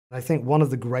I think one of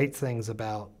the great things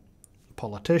about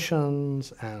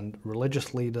politicians and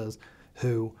religious leaders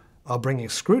who are bringing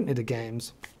scrutiny to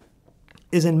games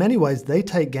is in many ways they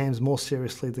take games more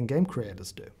seriously than game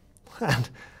creators do.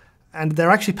 And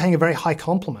they're actually paying a very high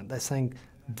compliment. They're saying,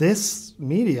 this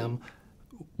medium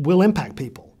will impact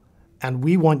people, and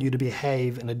we want you to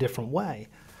behave in a different way.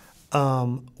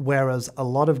 Whereas a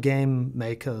lot of game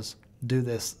makers do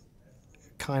this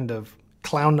kind of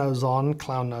clown nose on,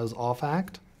 clown nose off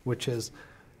act, which is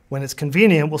when it's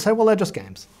convenient, we'll say, well, they're just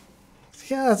games.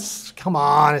 Yes, come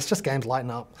on, it's just games, lighten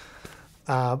up.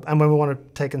 And when we want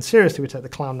to take it seriously, we take the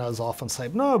clown nose off and say,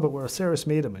 no, but we're a serious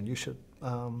medium and you should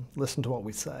listen to what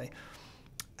we say.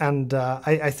 And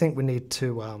I think we need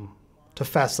to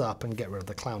fess up and get rid of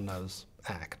the clown nose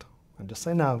act and just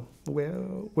say, no,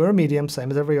 we're a medium, same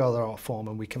as every other art form,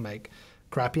 and we can make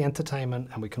crappy entertainment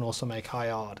and we can also make high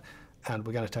art, and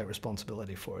we're going to take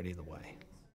responsibility for it either way.